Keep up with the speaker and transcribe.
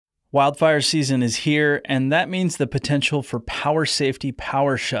Wildfire season is here, and that means the potential for power safety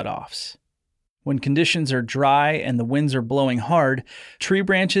power shutoffs. When conditions are dry and the winds are blowing hard, tree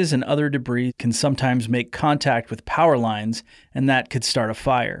branches and other debris can sometimes make contact with power lines, and that could start a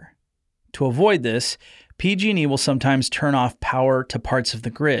fire. To avoid this, PG&E will sometimes turn off power to parts of the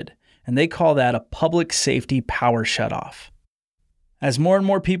grid, and they call that a public safety power shutoff. As more and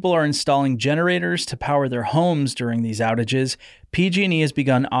more people are installing generators to power their homes during these outages, PG&E has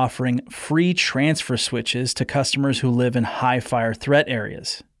begun offering free transfer switches to customers who live in high fire threat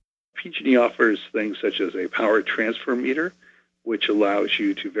areas. PG&E offers things such as a power transfer meter, which allows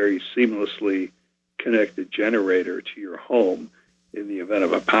you to very seamlessly connect the generator to your home in the event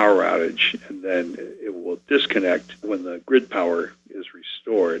of a power outage, and then it will disconnect when the grid power is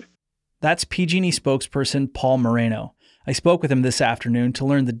restored. That's PG&E spokesperson Paul Moreno. I spoke with him this afternoon to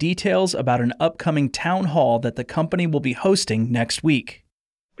learn the details about an upcoming town hall that the company will be hosting next week.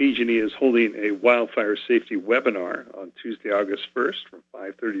 PG&E is holding a wildfire safety webinar on Tuesday, August 1st from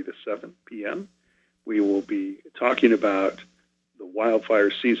 5:30 to 7 p.m. We will be talking about the wildfire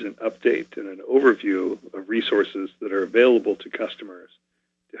season update and an overview of resources that are available to customers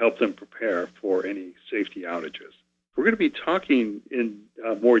to help them prepare for any safety outages. We're going to be talking in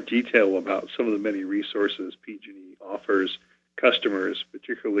more detail about some of the many resources PG&E offers customers,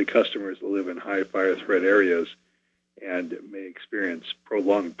 particularly customers that live in high fire threat areas and may experience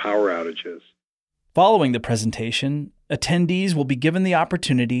prolonged power outages. Following the presentation, attendees will be given the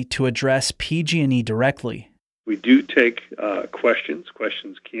opportunity to address PG&E directly. We do take questions.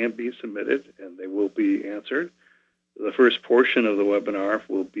 Questions can be submitted, and they will be answered. The first portion of the webinar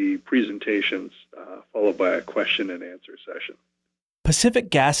will be presentations, followed by a question and answer session. Pacific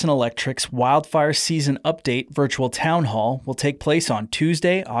Gas and Electric's Wildfire Season Update Virtual Town Hall will take place on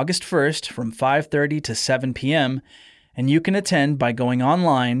Tuesday, August 1st from 5:30 to 7 p.m., and you can attend by going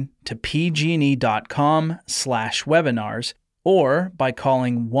online to pgne.com/webinars or by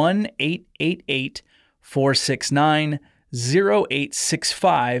calling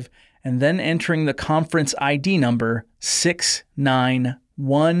 1-888-469-0865 and then entering the conference ID number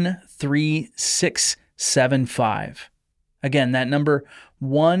 6913675. Again, that number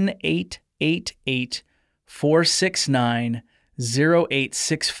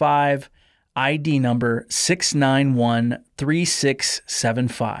 1-888-469-0865, ID number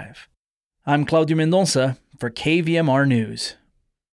 6913675. I'm Claudio Mendonça for KVMR News.